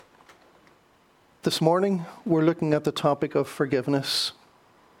This morning, we're looking at the topic of forgiveness.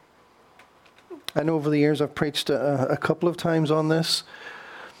 I know over the years I've preached a couple of times on this,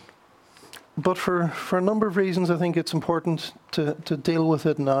 but for a number of reasons, I think it's important to deal with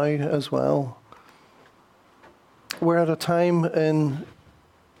it now as well. We're at a time in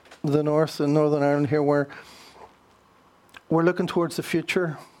the north and Northern Ireland here where we're looking towards the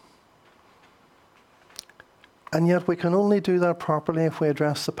future, and yet we can only do that properly if we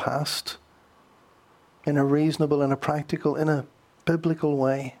address the past in a reasonable, in a practical, in a biblical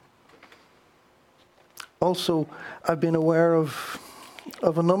way. Also, I've been aware of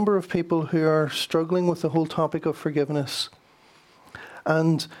a number of people who are struggling with the whole topic of forgiveness.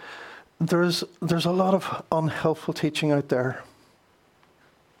 And there's a lot of unhelpful teaching out there.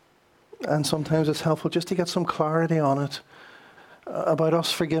 And sometimes it's helpful just to get some clarity on it, about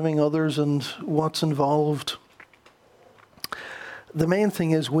us forgiving others and what's involved. The main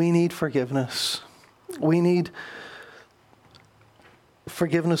thing is we need forgiveness. We need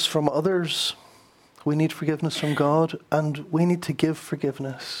forgiveness from others. We need forgiveness from God, and we need to give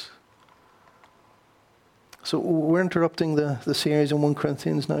forgiveness. So we're interrupting the series in 1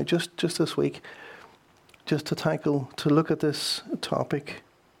 Corinthians now, just this week, just to look at this topic.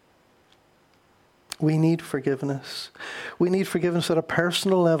 We need forgiveness. We need forgiveness at a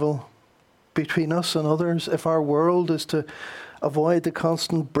personal level between us and others. If our world is to avoid the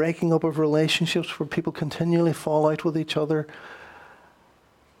constant breaking up of relationships where people continually fall out with each other,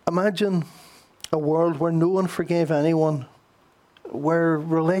 imagine a world where no one forgave anyone, where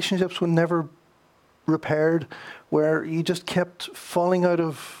relationships were never repaired, where you just kept falling out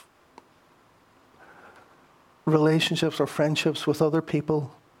of relationships or friendships with other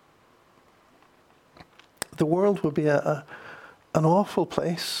people. The world would be an awful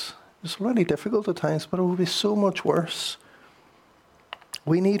place. It's already difficult at times, but it would be so much worse.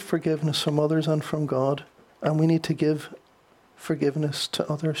 We need forgiveness from others and from God, and we need to give forgiveness to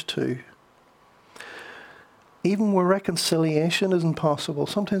others too. Even where reconciliation isn't possible,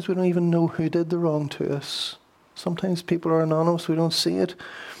 sometimes we don't even know who did the wrong to us. Sometimes people are anonymous, we don't see it.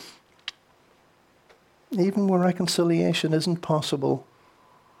 Even where reconciliation isn't possible,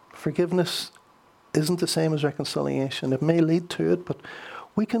 forgiveness isn't the same as reconciliation. It may lead to it, but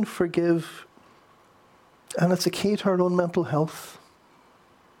we can forgive, and it's a key to our own mental health,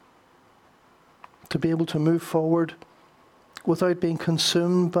 to be able to move forward without being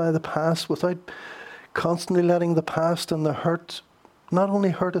consumed by the past, without constantly letting the past and the hurt not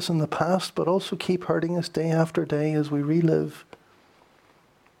only hurt us in the past, but also keep hurting us day after day as we relive,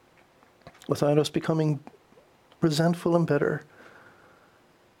 without us becoming resentful and bitter.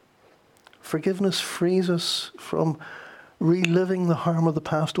 Forgiveness frees us from reliving the harm of the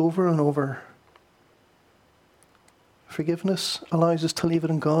past over and over. Forgiveness allows us to leave it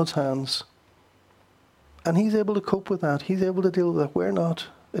in God's hands. And He's able to cope with that. He's able to deal with that. We're not.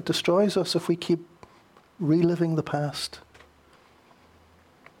 It destroys us if we keep reliving the past.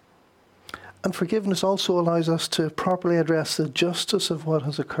 And forgiveness also allows us to properly address the justice of what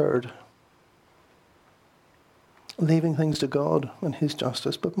has occurred, leaving things to God and His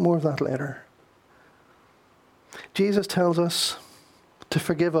justice, but more of that later. Jesus tells us to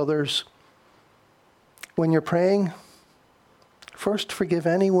forgive others. When you're praying, first forgive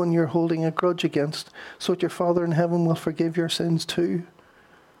anyone you're holding a grudge against, so that your Father in heaven will forgive your sins too.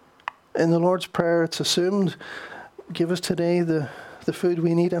 In the Lord's Prayer, it's assumed, give us today the food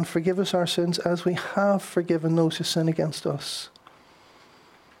we need, and forgive us our sins as we have forgiven those who sin against us.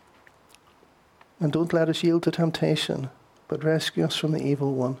 And don't let us yield to temptation, but rescue us from the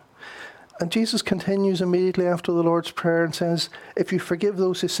evil one. And Jesus continues immediately after the Lord's Prayer and says, if you forgive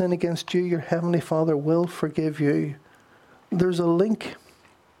those who sin against you, your heavenly Father will forgive you. There's a link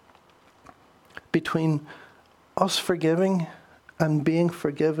between us forgiving and being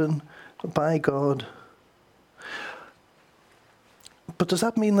forgiven by God. But does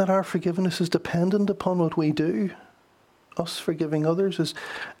that mean that our forgiveness is dependent upon what we do? Us forgiving others?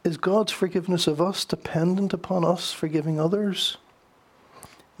 Is God's forgiveness of us dependent upon us forgiving others?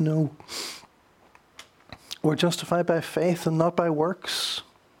 No. We're justified by faith and not by works.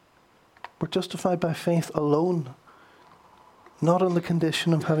 We're justified by faith alone, not on the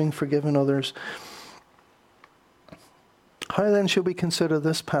condition of having forgiven others. How then should we consider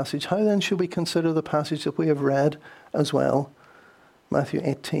this passage? How then should we consider the passage that we have read as well? Matthew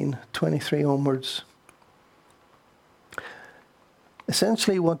 18:23 onwards.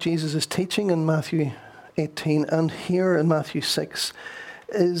 Essentially what Jesus is teaching in Matthew 18 and here in Matthew 6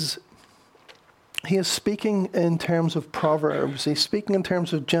 is he is speaking in terms of proverbs. He's speaking in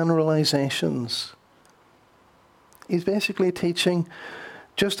terms of generalizations. He's basically teaching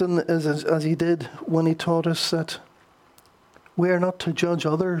Just as he did when he taught us that we are not to judge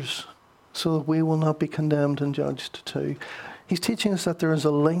others, so that we will not be condemned and judged too. He's teaching us that there is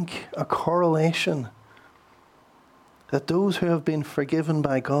a link, a correlation, that those who have been forgiven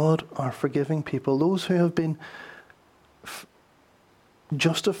by God are forgiving people. Those who have been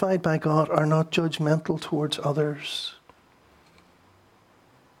justified by God are not judgmental towards others.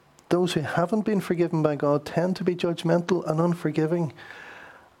 Those who haven't been forgiven by God tend to be judgmental and unforgiving.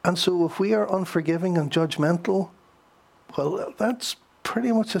 And so if we are unforgiving and judgmental, well, that's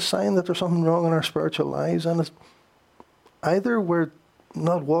pretty much a sign that there's something wrong in our spiritual lives. And it's either we're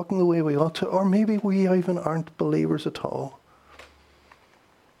not walking the way we ought to, or maybe we even aren't believers at all.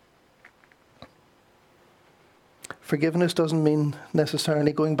 Forgiveness doesn't mean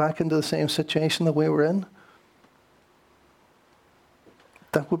necessarily going back into the same situation that we were in.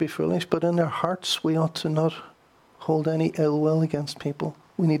 That would be foolish, but in our hearts we ought to not hold any ill will against people.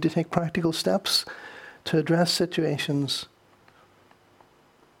 We need to take practical steps to address situations.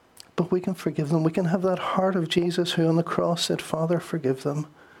 But we can forgive them. We can have that heart of Jesus who on the cross said, Father, forgive them.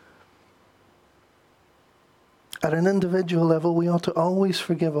 At an individual level, we ought to always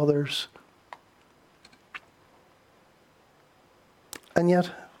forgive others. And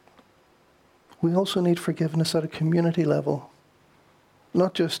yet, we also need forgiveness at a community level.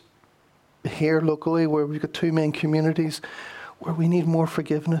 Not just here locally where we've got two main communities where we need more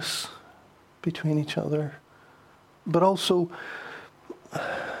forgiveness between each other, but also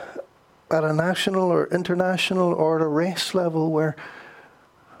at a national or international or at a race level where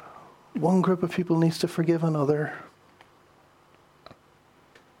one group of people needs to forgive another.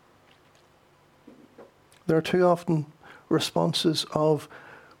 There are too often responses of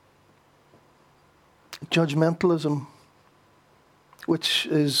judgmentalism, which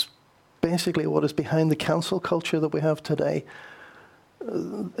is basically what is behind the cancel culture that we have today.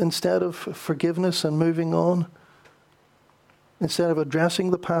 Instead of forgiveness and moving on, instead of addressing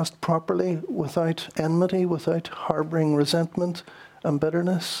the past properly without enmity, without harbouring resentment and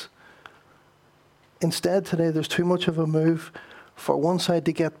bitterness, instead today there's too much of a move for one side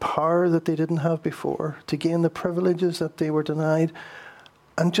to get power that they didn't have before, to gain the privileges that they were denied,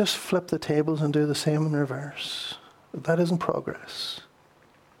 and just flip the tables and do the same in reverse. That isn't progress.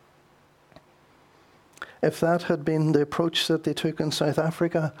 If that had been the approach that they took in South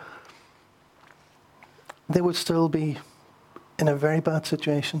Africa, they would still be in a very bad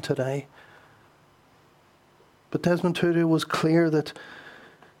situation today. But Desmond Tutu was clear that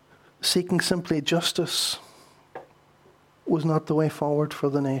seeking simply justice was not the way forward for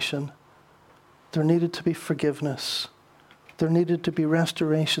the nation. There needed to be forgiveness. There needed to be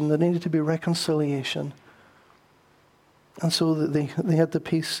restoration. There needed to be reconciliation. And so they had the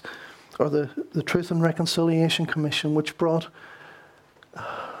peace, or the Truth and Reconciliation Commission, which brought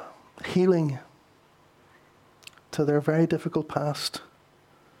healing to their very difficult past.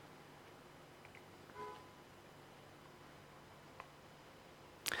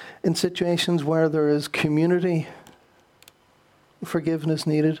 In situations where there is community forgiveness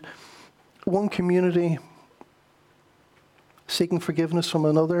needed, one community seeking forgiveness from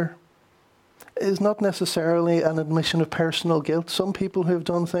another is not necessarily an admission of personal guilt. Some people who have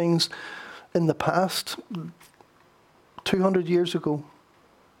done things in the past, 200 years ago,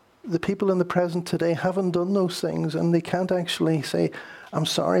 the people in the present today haven't done those things, and they can't actually say, I'm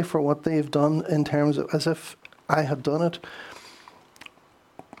sorry for what they've done, in terms of as if I had done it.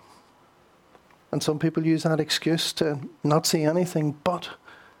 And some people use that excuse to not say anything, but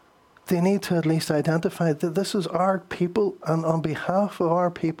they need to at least identify that this is our people, and on behalf of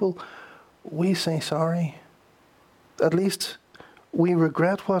our people, we say sorry. At least we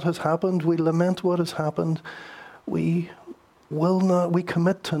regret what has happened, we lament what has happened, we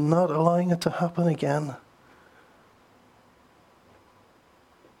commit to not allowing it to happen again.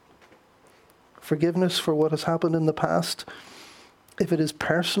 Forgiveness for what has happened in the past. If it is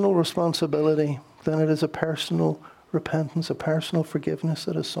personal responsibility, then it is a personal repentance, a personal forgiveness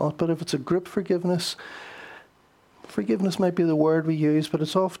that is sought. But if it's a group forgiveness, forgiveness might be the word we use, but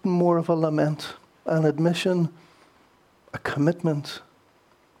it's often more of a lament, an admission, a commitment,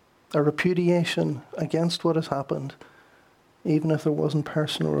 a repudiation against what has happened, even if there wasn't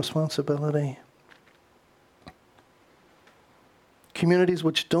personal responsibility. Communities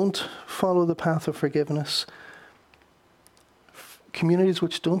which don't follow the path of forgiveness, communities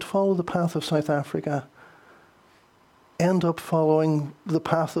which don't follow the path of South Africa, end up following the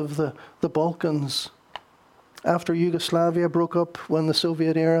path of the Balkans. After Yugoslavia broke up, when the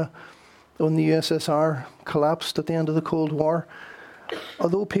Soviet era, when the USSR collapsed at the end of the Cold War,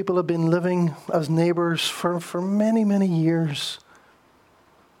 although people have been living as neighbours for many, many years,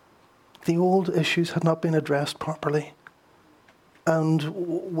 The old issues had not been addressed properly.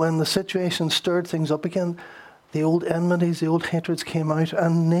 And when the situation stirred things up again, the old enmities, the old hatreds came out,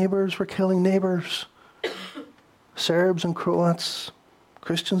 and neighbours were killing neighbours. Serbs and Croats,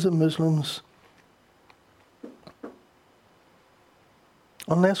 Christians and Muslims.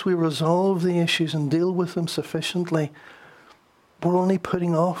 Unless we resolve the issues and deal with them sufficiently, we're only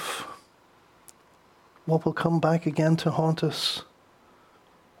putting off what will come back again to haunt us.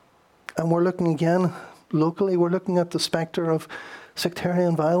 And we're looking again, locally, we're looking at the spectre of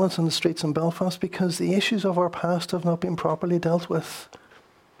sectarian violence in the streets in Belfast because the issues of our past have not been properly dealt with.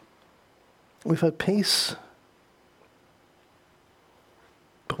 We've had peace,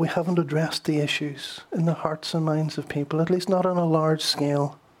 but we haven't addressed the issues in the hearts and minds of people, at least not on a large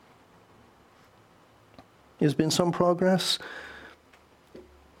scale. There's been some progress,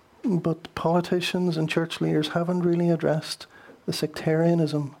 but politicians and church leaders haven't really addressed the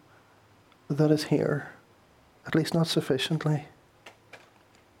sectarianism that is here, at least not sufficiently.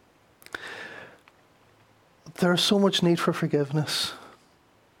 There's so much need for forgiveness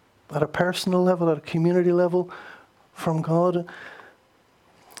at a personal level, at a community level, from God.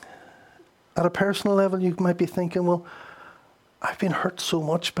 At a personal level, you might be thinking, well, I've been hurt so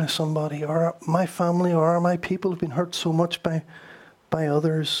much by somebody, or my family or my people have been hurt so much by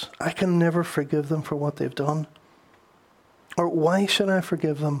others. I can never forgive them for what they've done. Or why should I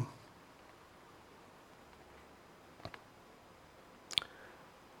forgive them?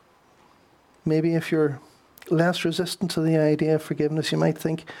 Maybe if you're less resistant to the idea of forgiveness, you might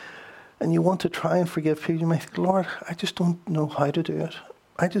think, and you want to try and forgive people, you might think, Lord, I just don't know how to do it.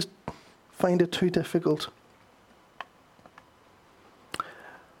 I just find it too difficult.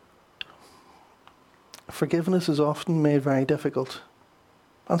 Forgiveness is often made very difficult.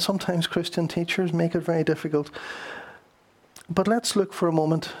 And sometimes Christian teachers make it very difficult. But let's look for a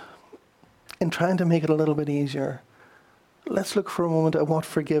moment in trying to make it a little bit easier. Let's look for a moment at what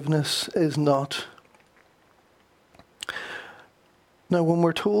forgiveness is not. Now, when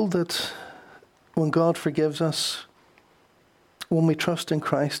we're told that when God forgives us, when we trust in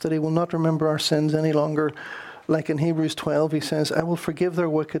Christ, that he will not remember our sins any longer, like in Hebrews 12, he says, I will forgive their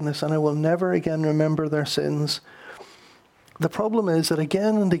wickedness and I will never again remember their sins. The problem is that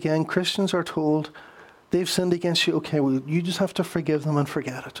again and again, Christians are told they've sinned against you. Okay, well, you just have to forgive them and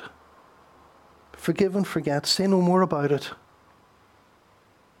forget it. Forgive and forget. Say no more about it.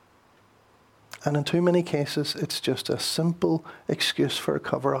 And in too many cases, it's just a simple excuse for a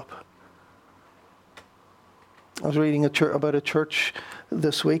cover-up. I was reading about a church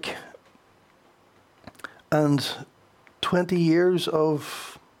this week, and 20 years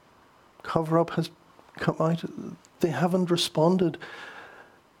of cover-up has come out. They haven't responded.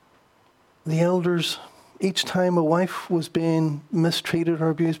 The elders, each time a wife was being mistreated or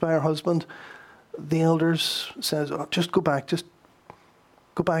abused by her husband, the elders says, oh, just go back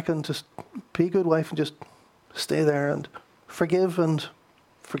and just be a good wife and just stay there and forgive and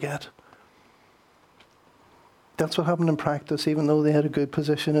forget. That's what happened in practice, even though they had a good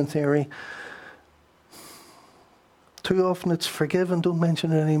position in theory. Too often it's forgive and don't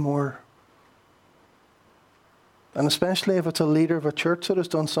mention it anymore. And especially if it's a leader of a church that has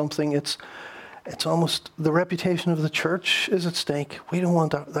done something, it's almost the reputation of the church is at stake. We don't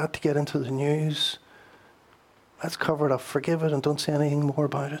want that to get into the news. Let's cover it up, forgive it, and don't say anything more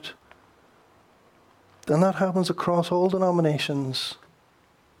about it. And that happens across all denominations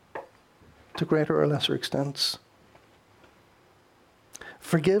to greater or lesser extents.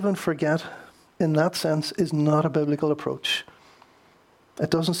 Forgive and forget, in that sense, is not a biblical approach.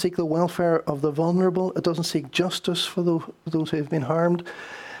 It doesn't seek the welfare of the vulnerable. It doesn't seek justice for those who have been harmed.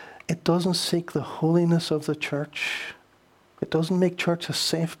 It doesn't seek the holiness of the church. It doesn't make church a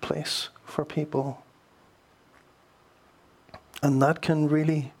safe place for people. And that can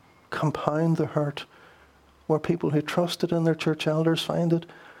really compound the hurt, where people who trusted in their church elders find that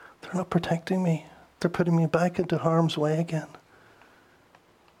they're not protecting me. They're putting me back into harm's way again.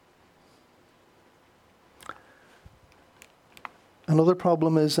 Another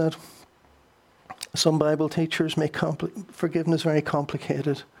problem is that some Bible teachers make forgiveness very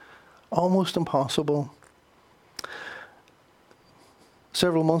complicated, almost impossible.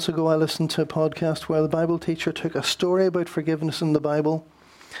 Several months ago, I listened to a podcast where the Bible teacher took a story about forgiveness in the Bible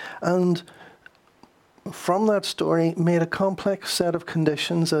and from that story made a complex set of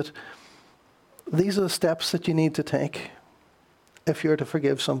conditions that these are the steps that you need to take if you're to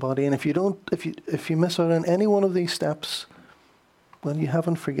forgive somebody. And if you miss out on any one of these steps, well, you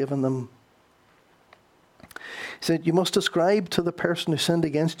haven't forgiven them. He said, you must describe to the person who sinned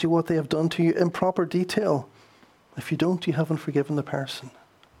against you what they have done to you in proper detail. If you don't, you haven't forgiven the person.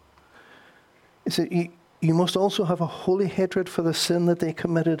 He said, you must also have a holy hatred for the sin that they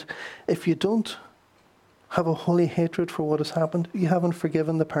committed. If you don't have a holy hatred for what has happened, you haven't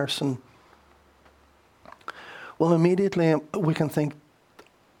forgiven the person. Well, immediately we can think,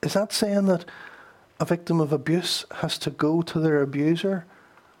 is that saying that a victim of abuse has to go to their abuser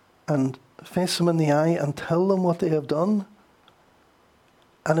and face them in the eye and tell them what they have done?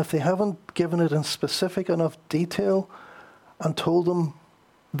 And if they haven't given it in specific enough detail and told them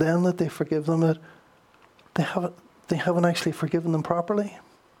then that they forgive them, they haven't actually forgiven them properly.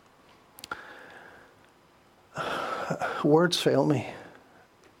 Words fail me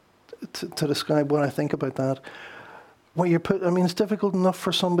to describe what I think about that. It's difficult enough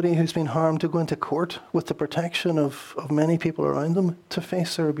for somebody who's been harmed to go into court with the protection of many people around them to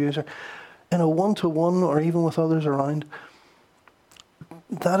face their abuser. In a one-to-one or even with others around,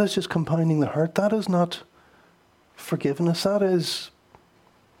 that is just compounding the hurt. That is not forgiveness. That is...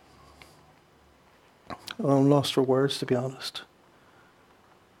 I'm lost for words, to be honest.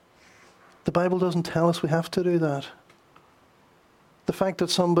 The Bible doesn't tell us we have to do that. The fact that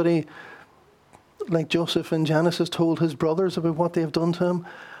somebody like Joseph in Genesis told his brothers about what they have done to him,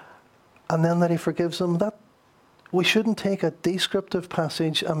 and then that he forgives them, that we shouldn't take a descriptive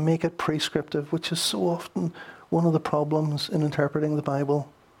passage and make it prescriptive, which is so often one of the problems in interpreting the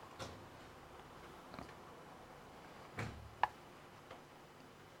Bible.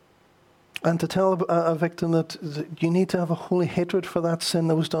 And to tell a victim that you need to have a holy hatred for that sin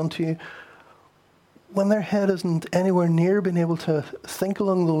that was done to you, when their head isn't anywhere near being able to think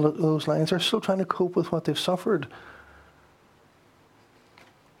along those lines, they're still trying to cope with what they've suffered.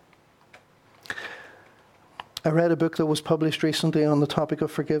 I read a book that was published recently on the topic of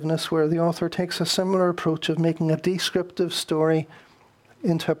forgiveness, where the author takes a similar approach of making a descriptive story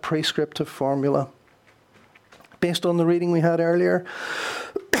into a prescriptive formula. Based on the reading we had earlier,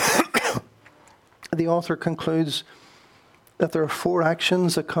 the author concludes that there are 4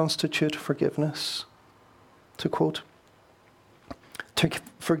 actions that constitute forgiveness. To quote, "To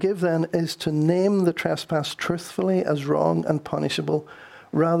forgive then is to name the trespass truthfully as wrong and punishable,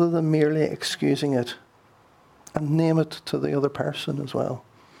 rather than merely excusing it, and name it to the other person as well.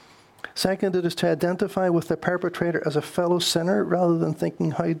 Second, it is to identify with the perpetrator as a fellow sinner, rather than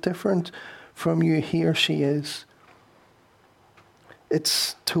thinking how different from you he or she is.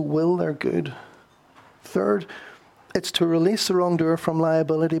 It's to will their good. Third, it's to release the wrongdoer from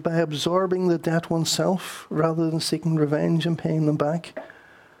liability by absorbing the debt oneself rather than seeking revenge and paying them back.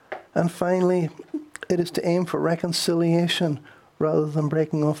 And finally, it is to aim for reconciliation rather than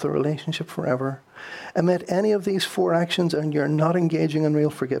breaking off the relationship forever. Omit any of these 4 actions and you're not engaging in real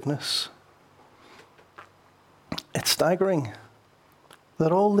forgiveness." It's staggering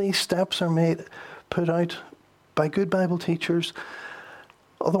that all these steps are put out by good Bible teachers,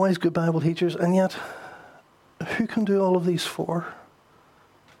 otherwise good Bible teachers, and yet who can do all of these 4?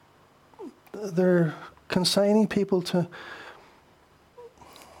 They're consigning people to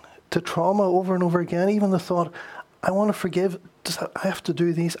trauma over and over again. Even the thought, I want to forgive, I have to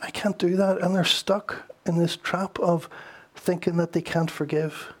do these, I can't do that. And they're stuck in this trap of thinking that they can't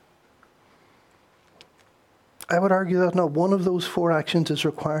forgive. I would argue that not one of those 4 actions is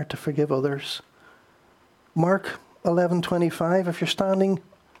required to forgive others. Mark 11:25, if you're standing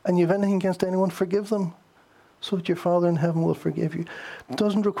and you have anything against anyone, forgive them, so that your Father in heaven will forgive you. It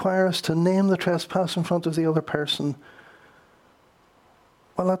doesn't require us to name the trespass in front of the other person.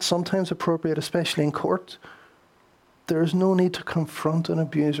 While that's sometimes appropriate, especially in court, there is no need to confront an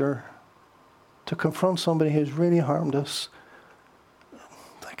abuser, to confront somebody who's really harmed us.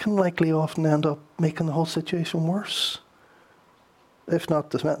 That can likely often end up making the whole situation worse, if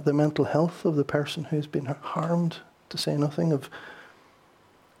not the mental health of the person who's been harmed, to say nothing of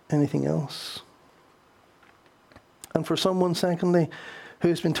anything else. And for someone, secondly,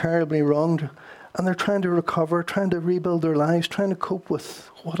 who's been terribly wronged, and they're trying to recover, trying to rebuild their lives, trying to cope with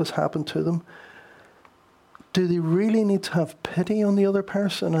what has happened to them, do they really need to have pity on the other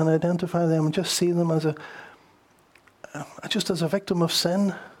person and identify them and just see them as a victim of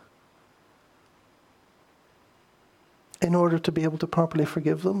sin in order to be able to properly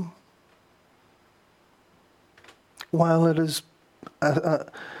forgive them? While it is a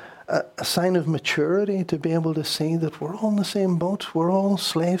sign of maturity to be able to see that we're all in the same boat, we're all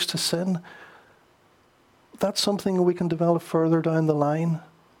slaves to sin, that's something we can develop further down the line.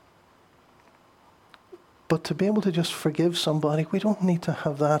 But to be able to just forgive somebody, we don't need to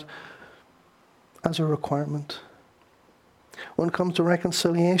have that as a requirement. When it comes to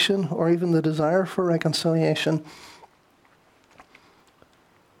reconciliation, or even the desire for reconciliation,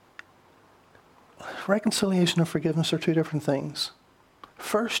 reconciliation and forgiveness are 2 different things.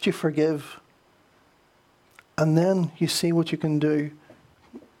 First, you forgive And then you see what you can do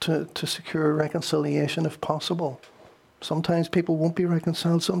to secure reconciliation if possible. Sometimes people won't be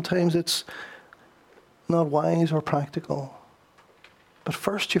reconciled. Sometimes it's not wise or practical. But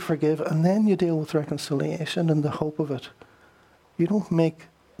first you forgive, and then you deal with reconciliation in the hope of it. You don't make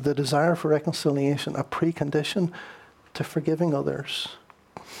the desire for reconciliation a precondition to forgiving others.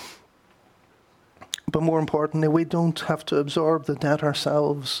 But more importantly, we don't have to absorb the debt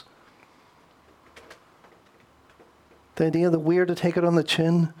ourselves. The idea that we're to take it on the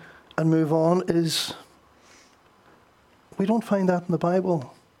chin and move on is, we don't find that in the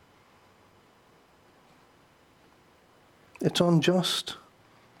Bible. It's unjust.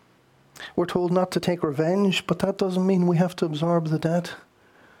 We're told not to take revenge, but that doesn't mean we have to absorb the debt.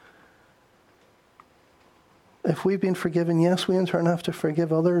 If we've been forgiven, yes, we in turn have to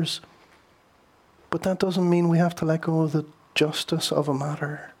forgive others, but that doesn't mean we have to let go of the justice of a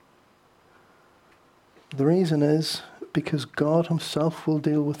matter. The reason is because God himself will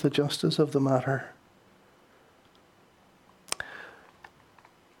deal with the justice of the matter.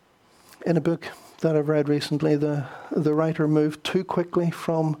 In a book that I've read recently, the writer moved too quickly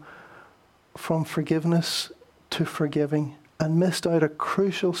from forgiveness to forgiving and missed out a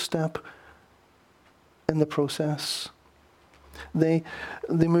crucial step in the process. They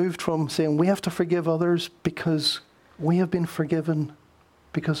moved from saying we have to forgive others because we have been forgiven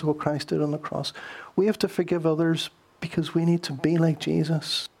because of what Christ did on the cross. We have to forgive others because we need to be like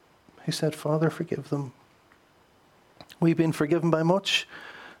Jesus, who said, Father, forgive them. We've been forgiven by much,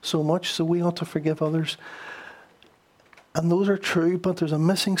 so we ought to forgive others. And those are true, but there's a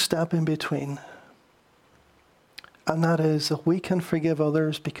missing step in between. And that is that we can forgive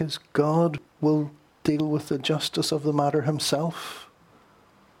others because God will deal with the justice of the matter himself.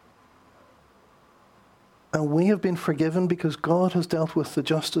 And we have been forgiven because God has dealt with the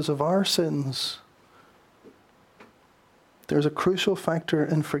justice of our sins. There's a crucial factor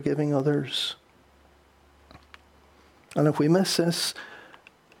in forgiving others. And if we miss this,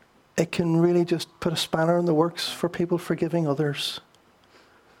 it can really just put a spanner in the works for people forgiving others.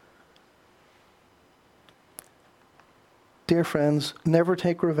 Dear friends, never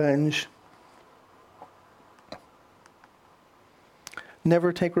take revenge.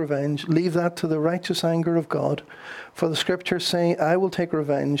 Never take revenge. Leave that to the righteous anger of God. For the scriptures say, I will take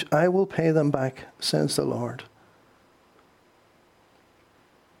revenge. I will pay them back, says the Lord.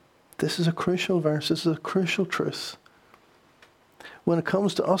 This is a crucial verse. This is a crucial truth. When it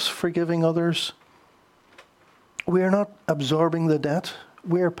comes to us forgiving others, we are not absorbing the debt.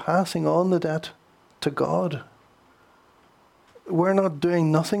 We are passing on the debt to God. We're not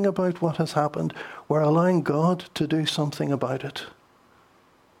doing nothing about what has happened. We're allowing God to do something about it.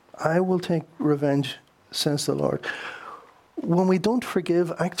 I will take revenge, says the Lord. When we don't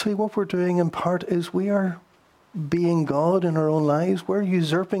forgive, actually what we're doing in part is we are being God in our own lives. We're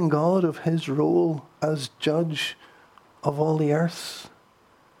usurping God of his role as judge of all the earth.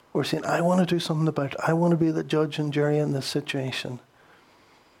 We're saying, I want to do something about it. I want to be the judge and jury in this situation.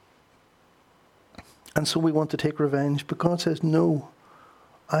 And so we want to take revenge. But God says, no,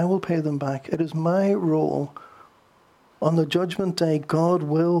 I will pay them back. It is my role. On the judgment day, God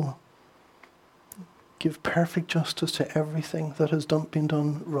will give perfect justice to everything that has been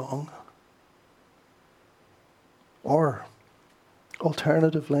done wrong. Or,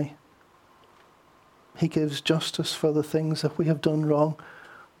 alternatively, he gives justice for the things that we have done wrong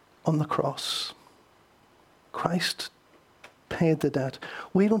on the cross. Christ paid the debt.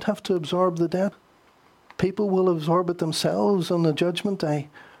 We don't have to absorb the debt. People will absorb it themselves on the judgment day,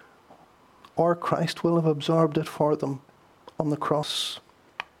 or Christ will have absorbed it for them on the cross.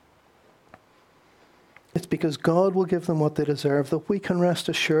 It's because God will give them what they deserve that we can rest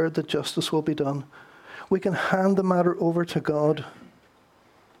assured that justice will be done. We can hand the matter over to God.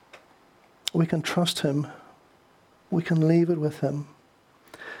 We can trust him. We can leave it with him.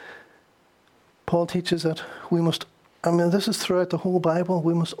 Paul teaches that we must, this is throughout the whole Bible,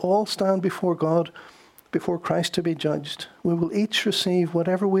 we must all stand before God, before Christ to be judged. We will each receive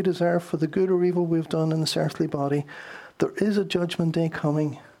whatever we deserve for the good or evil we've done in this earthly body. There is a judgment day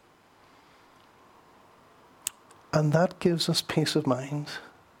coming. And that gives us peace of mind.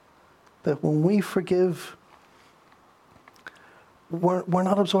 That when we forgive, we're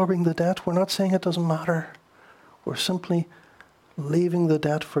not absorbing the debt. We're not saying it doesn't matter. We're simply leaving the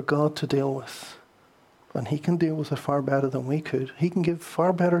debt for God to deal with. And he can deal with it far better than we could. He can give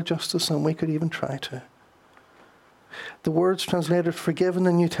far better justice than we could even try to. The words translated forgive in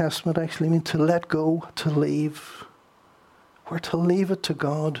the New Testament actually mean to let go, to leave. We're to leave it to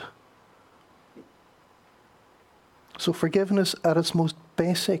God. So forgiveness at its most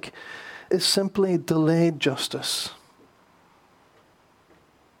basic is simply delayed justice.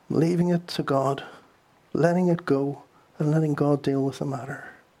 Leaving it to God, letting it go, and letting God deal with the matter.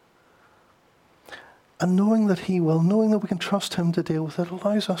 And knowing that He will, knowing that we can trust Him to deal with it,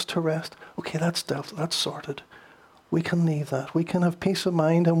 allows us to rest. Okay, that's dealt, that's sorted. We can leave that. We can have peace of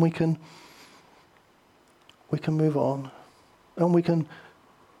mind, and we can move on. And we can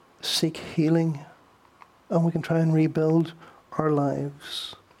seek healing, and we can try and rebuild our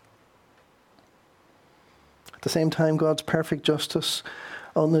lives. At the same time, God's perfect justice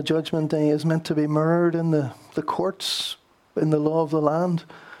on the judgment day is meant to be mirrored in the courts, in the law of the land.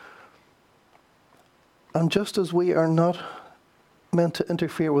 And just as we are not meant to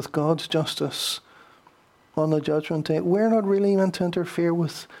interfere with God's justice on the judgment day, we're not really meant to interfere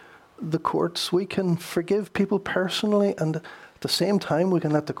with the courts. We can forgive people personally, and at the same time we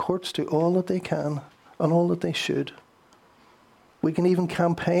can let the courts do all that they can and all that they should. We can even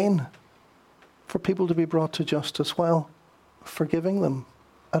campaign for people to be brought to justice while forgiving them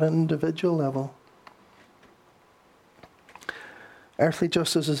at an individual level. Earthly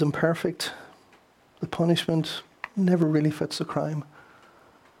justice is imperfect. The punishment never really fits the crime.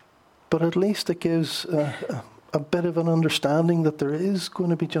 But at least it gives a bit of an understanding that there is going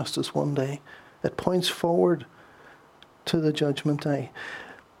to be justice one day. It points forward to the judgment day.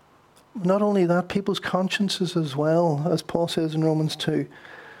 Not only that, people's consciences as well, as Paul says in Romans 2,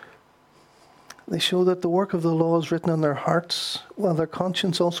 they show that the work of the law is written on their hearts, while their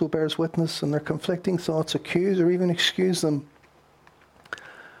conscience also bears witness, and their conflicting thoughts accuse or even excuse them.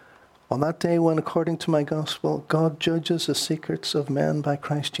 On that day when, according to my gospel, God judges the secrets of men by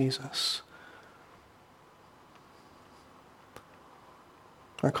Christ Jesus.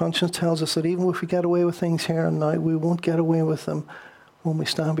 Our conscience tells us that even if we get away with things here and now, we won't get away with them when we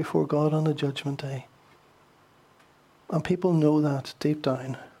stand before God on the judgment day. And people know that deep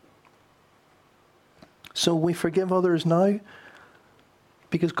down. So we forgive others now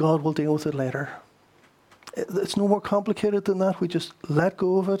because God will deal with it later. It's no more complicated than that. We just let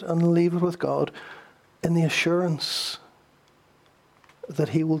go of it and leave it with God in the assurance that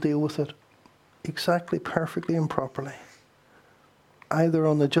He will deal with it exactly, perfectly and properly, either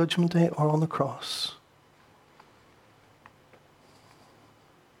on the judgment day or on the cross.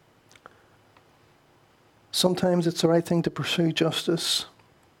 Sometimes it's the right thing to pursue justice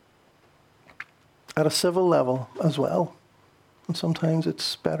at a civil level as well. And sometimes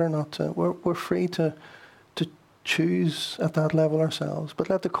it's better not to. We're free to choose at that level ourselves. But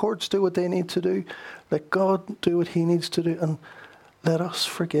let the courts do what they need to do. Let God do what He needs to do. And let us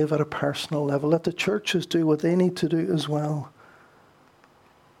forgive at a personal level. Let the churches do what they need to do as well.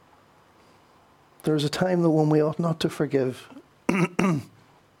 There's a time when we ought not to forgive.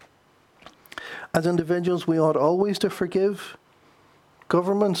 As individuals, we ought always to forgive.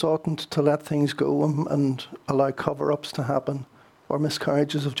 Governments oughtn't to let things go and allow cover-ups to happen or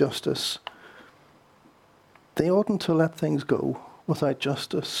miscarriages of justice. They oughtn't to let things go without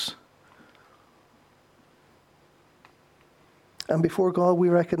justice. And before God, we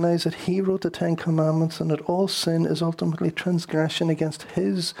recognize that He wrote the Ten Commandments and that all sin is ultimately transgression against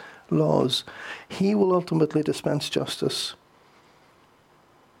His laws. He will ultimately dispense justice.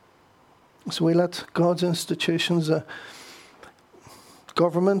 So we let God's institutions,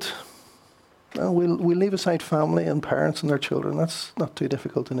 government, we'll leave aside family and parents and their children. That's not too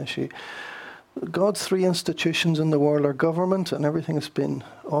difficult an issue. God's three institutions in the world are government, and everything has been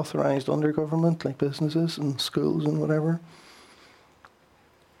authorized under government, like businesses and schools and whatever.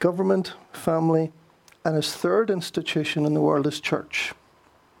 Government, family, and His third institution in the world is church.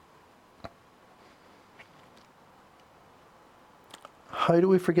 How do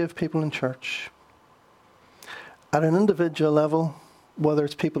we forgive people in church? At an individual level, whether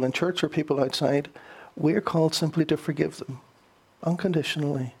it's people in church or people outside, we're called simply to forgive them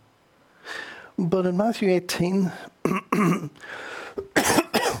unconditionally. But in Matthew 18,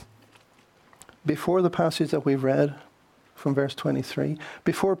 before the passage that we've read from verse 23,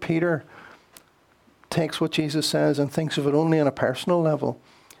 before Peter takes what Jesus says and thinks of it only on a personal level,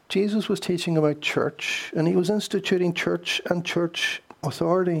 Jesus was teaching about church, and He was instituting church and church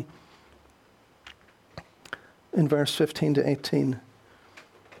authority in verse 15 to 18.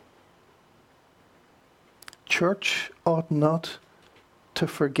 Church ought not to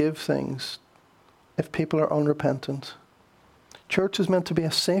forgive things if people are unrepentant. Church is meant to be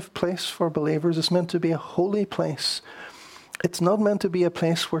a safe place for believers. It's meant to be a holy place. It's not meant to be a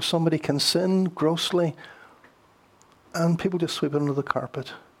place where somebody can sin grossly and people just sweep it under the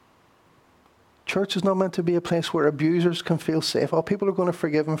carpet. Church is not meant to be a place where abusers can feel safe. Oh, people are going to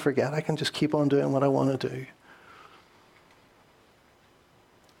forgive and forget. I can just keep on doing what I want to do.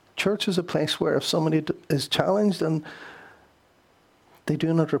 Church is a place where if somebody is challenged and they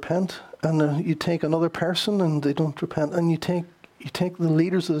do not repent, and you take another person and they don't repent, and you take the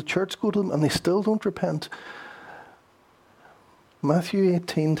leaders of the church, go to them, and they still don't repent. Matthew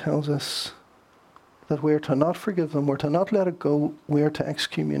 18 tells us that we are to not forgive them, we're to not let it go, we are to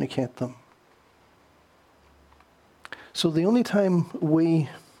excommunicate them. So the only time we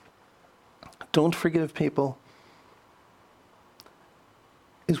don't forgive people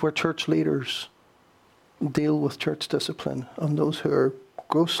is where church leaders deal with church discipline on those who are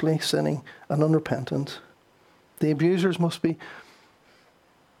grossly sinning and unrepentant. The abusers must be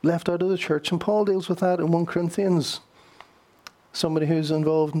left out of the church, and Paul deals with that in 1 Corinthians. Somebody who's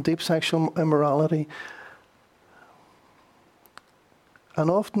involved in deep sexual immorality. And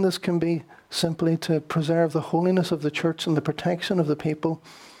often this can be simply to preserve the holiness of the church and the protection of the people,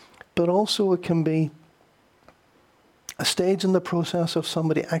 but also it can be a stage in the process of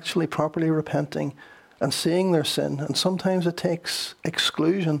somebody actually properly repenting and seeing their sin. And sometimes it takes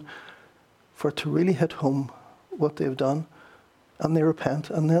exclusion for it to really hit home what they've done, and they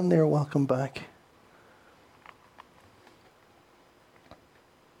repent, and then they're welcomed back.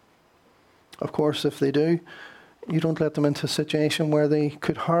 Of course, if they do, you don't let them into a situation where they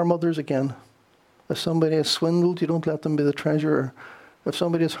could harm others again. If somebody has swindled, you don't let them be the treasurer. If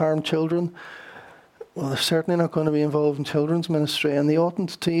somebody has harmed children, well, they're certainly not going to be involved in children's ministry, and they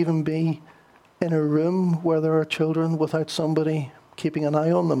oughtn't to even be in a room where there are children without somebody keeping an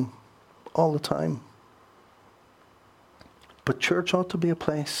eye on them all the time. But church ought to be a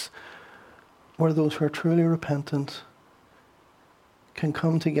place where those who are truly repentant can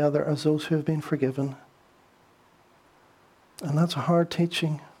come together as those who have been forgiven. And that's a hard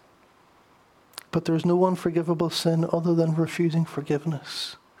teaching. But there's no unforgivable sin other than refusing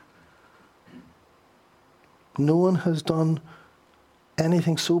forgiveness. No one has done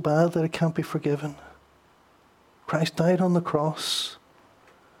anything so bad that it can't be forgiven. Christ died on the cross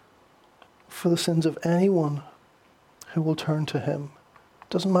for the sins of anyone who will turn to him. It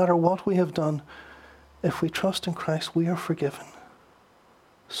doesn't matter what we have done. If we trust in Christ, we are forgiven.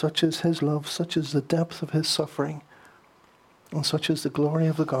 Such is his love, such is the depth of his suffering, and such is the glory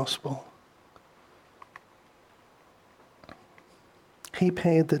of the gospel. He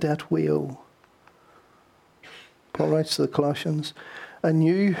paid the debt we owe. Paul writes to the Colossians, "And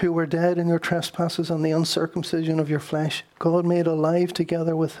you who were dead in your trespasses and the uncircumcision of your flesh, God made alive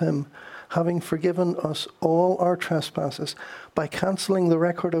together with him, having forgiven us all our trespasses by cancelling the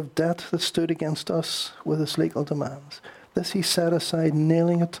record of debt that stood against us with its legal demands. This he set aside,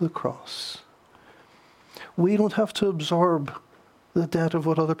 nailing it to the cross." We don't have to absorb the debt of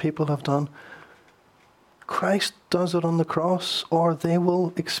what other people have done. Christ does it on the cross, or they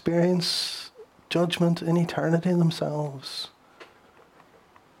will experience judgment in eternity themselves.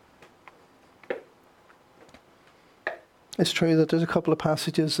 It's true that there's a couple of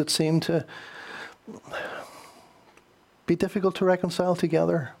passages that seem to be difficult to reconcile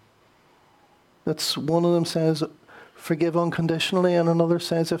together. That's one of them says, forgive unconditionally, and another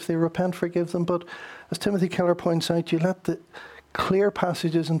says, if they repent, forgive them. But as Timothy Keller points out, you let the clear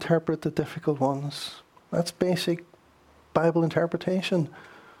passages interpret the difficult ones. That's basic Bible interpretation.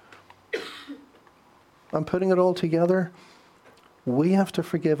 I'm putting it all together. We have to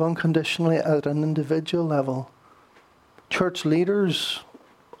forgive unconditionally at an individual level. Church leaders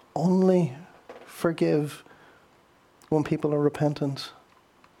only forgive when people are repentant.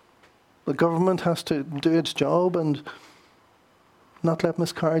 The government has to do its job and not let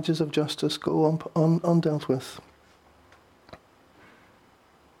miscarriages of justice go undealt with.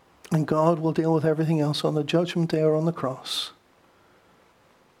 And God will deal with everything else on the judgment day or on the cross.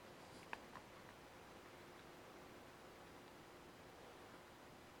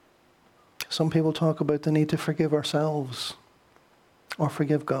 Some people talk about the need to forgive ourselves or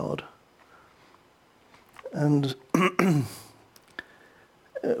forgive God. And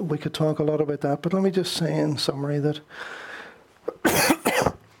we could talk a lot about that, but let me just say in summary that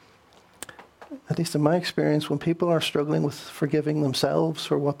at least in my experience, when people are struggling with forgiving themselves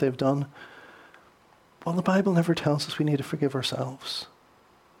for what they've done, well, the Bible never tells us we need to forgive ourselves.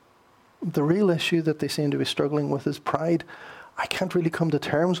 The real issue that they seem to be struggling with is pride. I can't really come to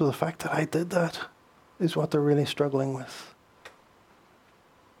terms with the fact that I did that, is what they're really struggling with.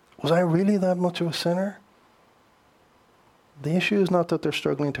 Was I really that much of a sinner? The issue is not that they're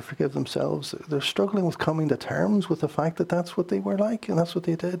struggling to forgive themselves. They're struggling with coming to terms with the fact that that's what they were like and that's what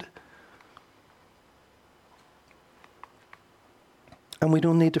they did. And we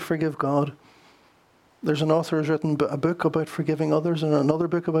don't need to forgive God. There's an author who's written a book about forgiving others and another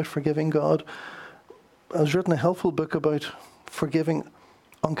book about forgiving God. Has written a helpful book about forgiving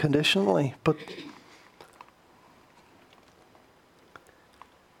unconditionally, but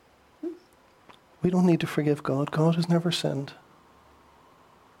we don't need to forgive God. God has never sinned.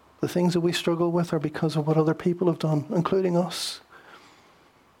 The things that we struggle with are because of what other people have done, including us.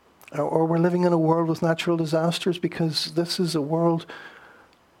 Or we're living in a world with natural disasters because this is a world,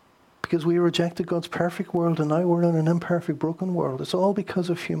 because we rejected God's perfect world and now we're in an imperfect, broken world. It's all because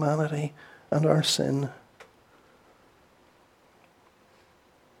of humanity and our sin.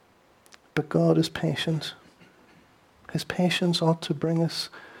 But God is patient. His patience ought to bring us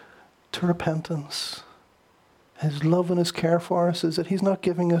to repentance. His love and his care for us is that he's not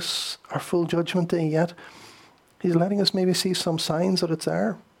giving us our full judgment day yet. He's letting us maybe see some signs that it's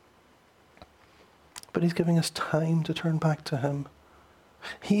there. But he's giving us time to turn back to him.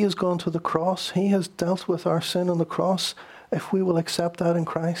 He has gone to the cross. He has dealt with our sin on the cross. If we will accept that in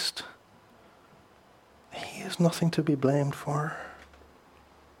Christ, he is nothing to be blamed for.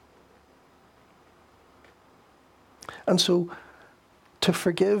 And so, to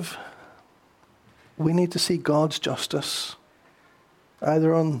forgive, we need to see God's justice,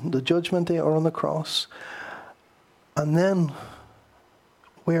 either on the judgment day or on the cross. And then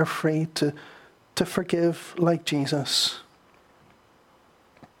we are free to forgive like Jesus.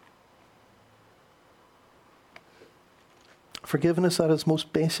 Forgiveness at its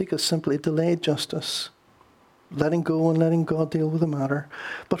most basic is simply delayed justice, letting go and letting God deal with the matter.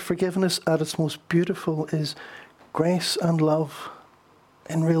 But forgiveness at its most beautiful is grace and love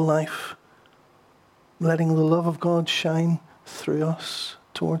in real life, letting the love of God shine through us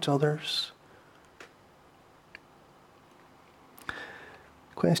towards others. The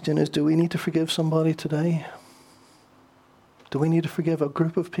question is, do we need to forgive somebody today? Do we need to forgive a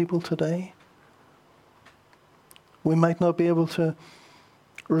group of people today? We might not be able to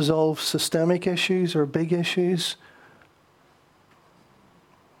resolve systemic issues or big issues.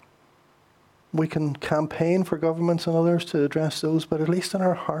 We can campaign for governments and others to address those, but at least in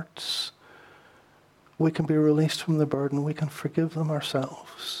our hearts, we can be released from the burden. We can forgive them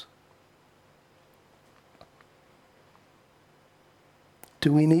ourselves.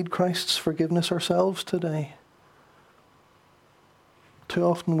 Do we need Christ's forgiveness ourselves today? Too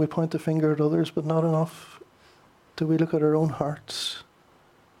often we point the finger at others, but not enough do we look at our own hearts.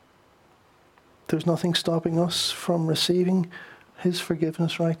 There's nothing stopping us from receiving his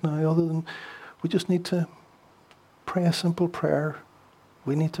forgiveness right now, other than we just need to pray a simple prayer.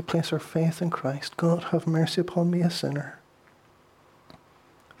 We need to place our faith in Christ. God, have mercy upon me, a sinner.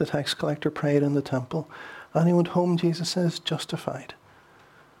 The tax collector prayed in the temple, and he went home, Jesus says, justified.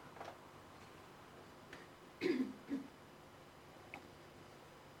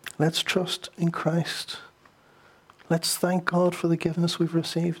 Let's trust in Christ. Let's thank God for the forgiveness we've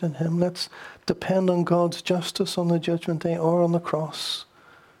received in him. Let's depend on God's justice on the judgment day or on the cross,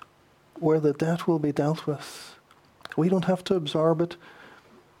 where the debt will be dealt with. We don't have to absorb it.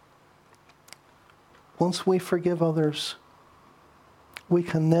 Once we forgive others, we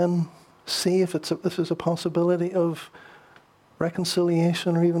can then see if there's a possibility of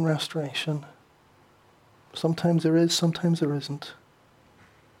reconciliation or even restoration. Sometimes there is, sometimes there isn't.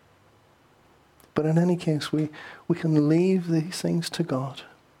 But in any case, we can leave these things to God.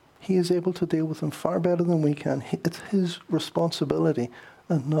 He is able to deal with them far better than we can. It's his responsibility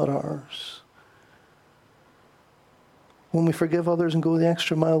and not ours. When we forgive others and go the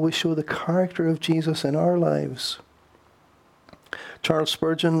extra mile, we show the character of Jesus in our lives. Charles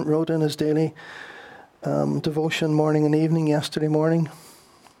Spurgeon wrote in his daily devotion morning and evening yesterday morning,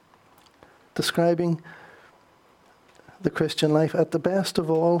 describing the Christian life. At the best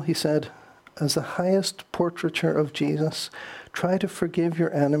of all, he said, as the highest portraiture of Jesus, try to forgive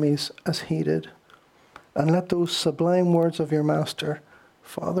your enemies as he did, and let those sublime words of your Master,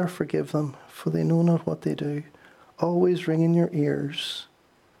 Father, forgive them, for they know not what they do, always ring in your ears.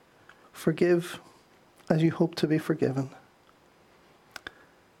 Forgive as you hope to be forgiven.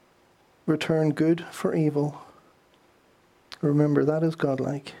 Return good for evil. Remember, that is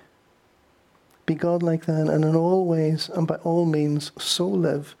godlike. Be godlike then, and in all ways and by all means so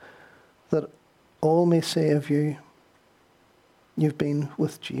live that all may say of you, you've been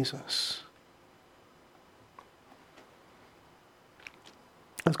with Jesus.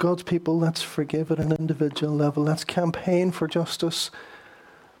 As God's people, let's forgive at an individual level. Let's campaign for justice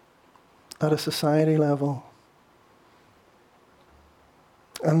at a society level.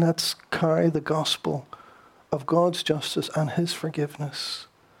 And let's carry the gospel of God's justice and his forgiveness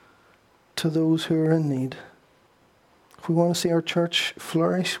to those who are in need. If we want to see our church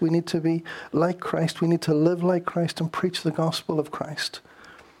flourish, we need to be like Christ. We need to live like Christ and preach the gospel of Christ.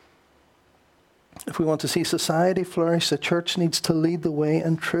 If we want to see society flourish, the church needs to lead the way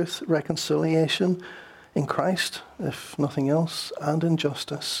in truth, reconciliation in Christ, if nothing else, and in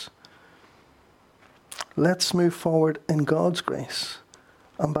justice. Let's move forward in God's grace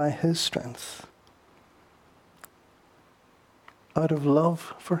and by his strength. Out of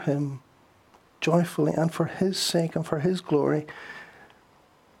love for him, joyfully, and for his sake and for his glory.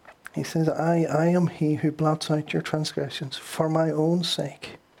 He says, I am he who blots out your transgressions for my own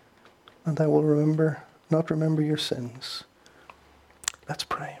sake, and I will not remember your sins. Let's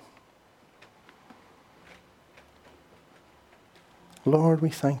pray. Lord, we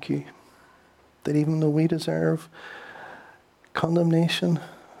thank you that even though we deserve condemnation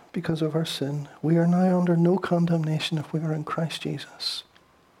because of our sin, we are now under no condemnation if we are in Christ Jesus.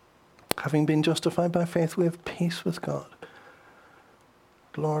 Having been justified by faith, we have peace with God.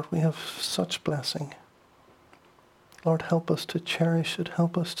 Lord, we have such blessing. Lord, help us to cherish it.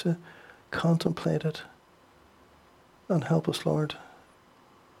 Help us to contemplate it. And help us, Lord,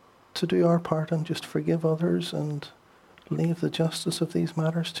 to do our part and just forgive others and leave the justice of these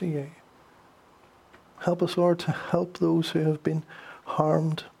matters to you. Help us, Lord, to help those who have been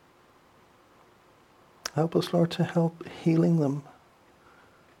harmed. Help us, Lord, to help healing them.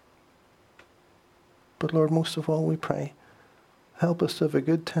 But Lord, most of all, we pray, help us to have a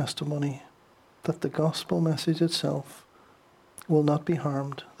good testimony that the gospel message itself will not be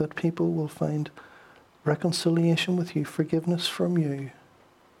harmed, that people will find reconciliation with you, forgiveness from you,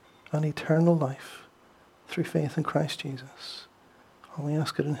 and eternal life through faith in Christ Jesus. And we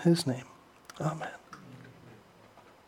ask it in his name. Amen.